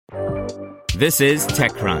This is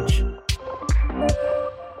TechCrunch.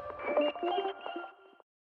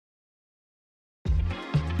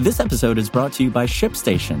 This episode is brought to you by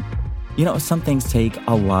ShipStation. You know, some things take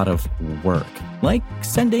a lot of work, like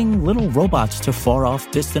sending little robots to far-off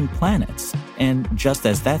distant planets. And just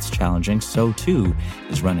as that's challenging, so too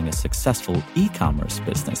is running a successful e-commerce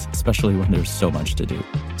business, especially when there's so much to do.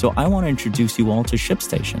 So I want to introduce you all to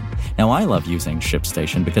ShipStation. Now, I love using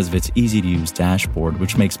ShipStation because of its easy-to-use dashboard,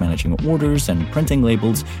 which makes managing orders and printing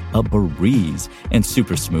labels a breeze and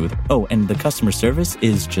super smooth. Oh, and the customer service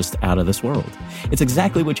is just out of this world. It's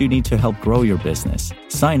exactly what you need to help grow your business.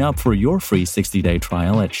 Sign up for your free 60-day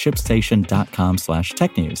trial at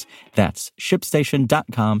shipstation.com/technews. That's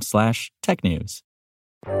shipstation.com/technews.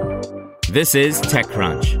 This is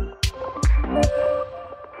TechCrunch.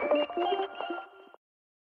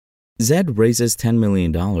 Zed raises $10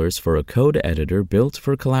 million for a code editor built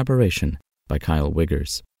for collaboration by Kyle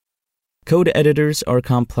Wiggers. Code editors are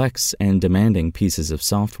complex and demanding pieces of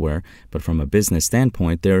software, but from a business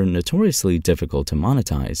standpoint, they're notoriously difficult to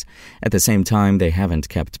monetize. At the same time, they haven't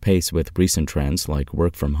kept pace with recent trends like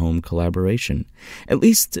work-from-home collaboration. At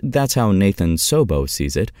least that's how Nathan Sobo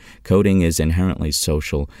sees it. Coding is inherently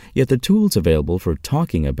social, yet the tools available for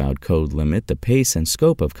talking about code limit the pace and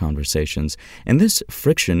scope of conversations, and this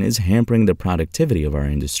friction is hampering the productivity of our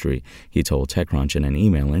industry, he told TechCrunch in an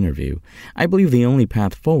email interview. I believe the only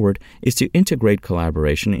path forward is to integrate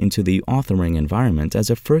collaboration into the authoring environment as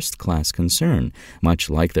a first-class concern, much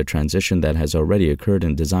like the transition that has already occurred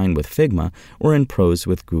in design with Figma or in prose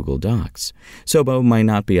with Google Docs. Sobo might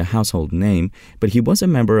not be a household name, but he was a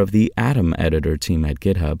member of the Atom editor team at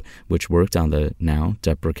GitHub, which worked on the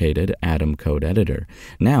now-deprecated Atom code editor.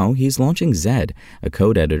 Now he's launching Zed, a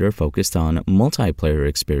code editor focused on multiplayer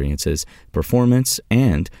experiences, performance,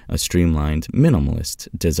 and a streamlined, minimalist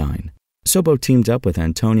design. Sobo teamed up with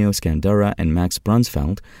Antonio Scandura and Max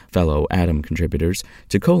Brunsfeld, fellow Atom contributors,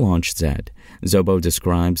 to co-launch Zed. Sobo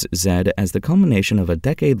describes Zed as the culmination of a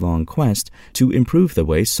decade-long quest to improve the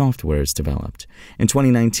way software is developed. In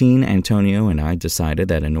 2019, Antonio and I decided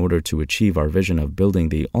that in order to achieve our vision of building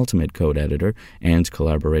the ultimate code editor and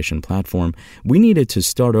collaboration platform, we needed to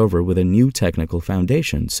start over with a new technical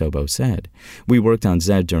foundation, Sobo said. We worked on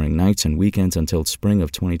Zed during nights and weekends until spring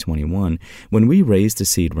of 2021, when we raised a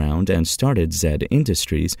seed round and started Zed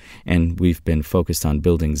Industries, and we've been focused on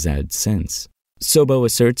building Zed since. Sobo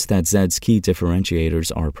asserts that Zed's key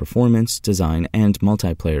differentiators are performance, design, and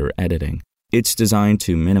multiplayer editing. It's designed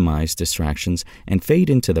to minimize distractions and fade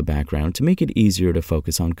into the background to make it easier to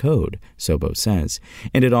focus on code, Sobo says,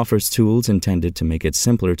 and it offers tools intended to make it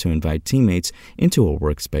simpler to invite teammates into a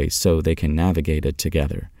workspace so they can navigate it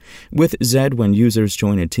together. With Zed, when users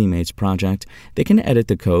join a teammate's project, they can edit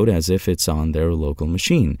the code as if it's on their local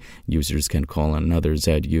machine. Users can call another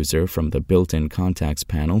Zed user from the built-in contacts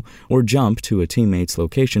panel or jump to a teammate's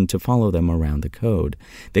location to follow them around the code.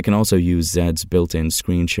 They can also use Zed's built-in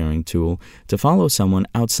screen sharing tool to follow someone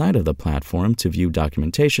outside of the platform to view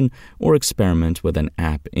documentation or experiment with an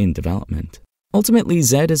app in development. Ultimately,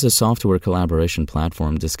 Zed is a software collaboration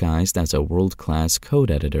platform disguised as a world-class code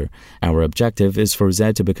editor. Our objective is for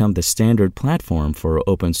Zed to become the standard platform for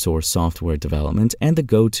open-source software development and the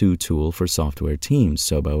go-to tool for software teams,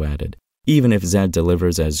 Sobo added. Even if Zed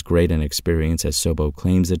delivers as great an experience as Sobo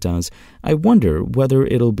claims it does, I wonder whether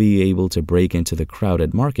it'll be able to break into the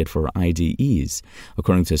crowded market for IDEs.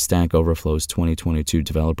 According to Stack Overflow's 2022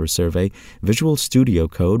 developer survey, Visual Studio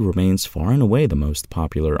Code remains far and away the most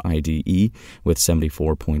popular IDE, with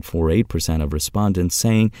 74.48% of respondents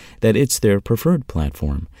saying that it's their preferred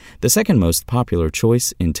platform. The second most popular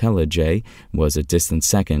choice, IntelliJ, was a distant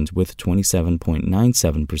second with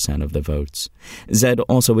 27.97% of the votes. Zed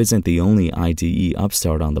also isn't the only IDE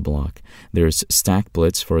upstart on the block. There's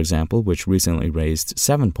StackBlitz, for example, which recently raised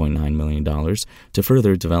 $7.9 million to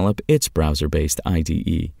further develop its browser-based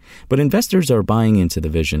IDE. But investors are buying into the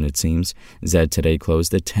vision, it seems. Zed today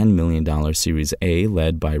closed a $10 million Series A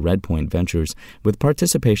led by Redpoint Ventures, with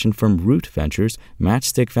participation from Root Ventures,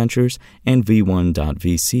 Matchstick Ventures, and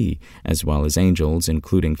V1.VC, as well as angels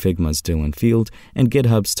including Figma's Dylan Field and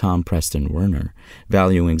GitHub's Tom Preston Werner.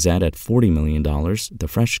 Valuing Zed at $40 million, the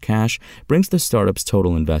fresh cash brings the startup's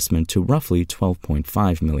total investment to roughly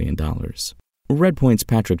 $12.5 million. Redpoint's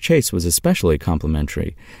Patrick Chase was especially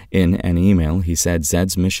complimentary. In an email, he said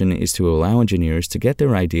Zed's mission is to allow engineers to get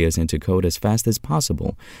their ideas into code as fast as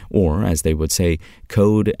possible, or, as they would say,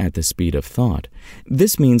 code at the speed of thought.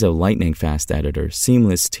 This means a lightning-fast editor,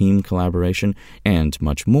 seamless team collaboration, and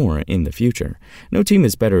much more in the future. No team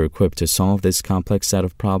is better equipped to solve this complex set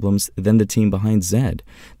of problems than the team behind Zed.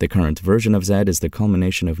 The current version of Zed is the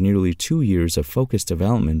culmination of nearly 2 years of focused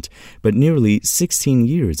development, but nearly 16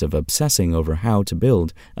 years of obsessing over how to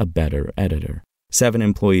build a better editor.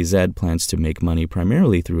 7-employee Zed plans to make money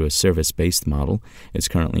primarily through a service-based model. It's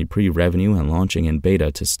currently pre-revenue and launching in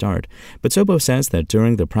beta to start. But Sobo says that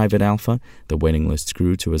during the private alpha, the waiting list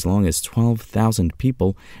grew to as long as 12,000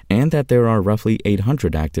 people, and that there are roughly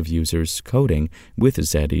 800 active users coding with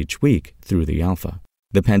Zed each week through the alpha.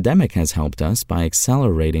 The pandemic has helped us by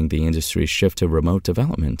accelerating the industry's shift to remote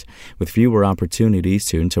development. With fewer opportunities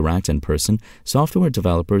to interact in person, software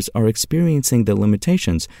developers are experiencing the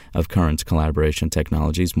limitations of current collaboration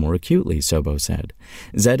technologies more acutely, Sobo said.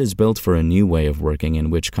 Zed is built for a new way of working in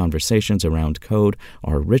which conversations around code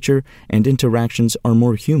are richer and interactions are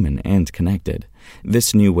more human and connected.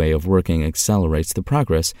 This new way of working accelerates the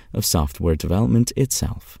progress of software development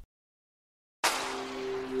itself.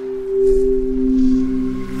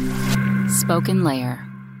 Spoken Layer.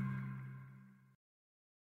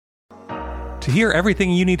 To hear everything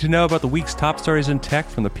you need to know about the week's top stories in tech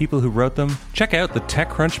from the people who wrote them, check out the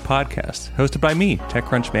TechCrunch podcast, hosted by me,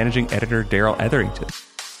 TechCrunch managing editor Daryl Etherington.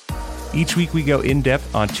 Each week we go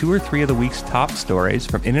in-depth on 2 or 3 of the week's top stories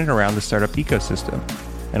from in and around the startup ecosystem,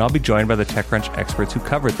 and I'll be joined by the TechCrunch experts who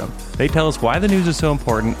covered them. They tell us why the news is so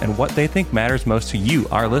important and what they think matters most to you,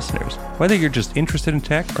 our listeners, whether you're just interested in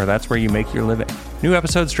tech or that's where you make your living. New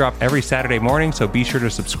episodes drop every Saturday morning, so be sure to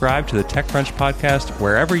subscribe to the TechCrunch podcast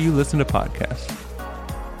wherever you listen to podcasts.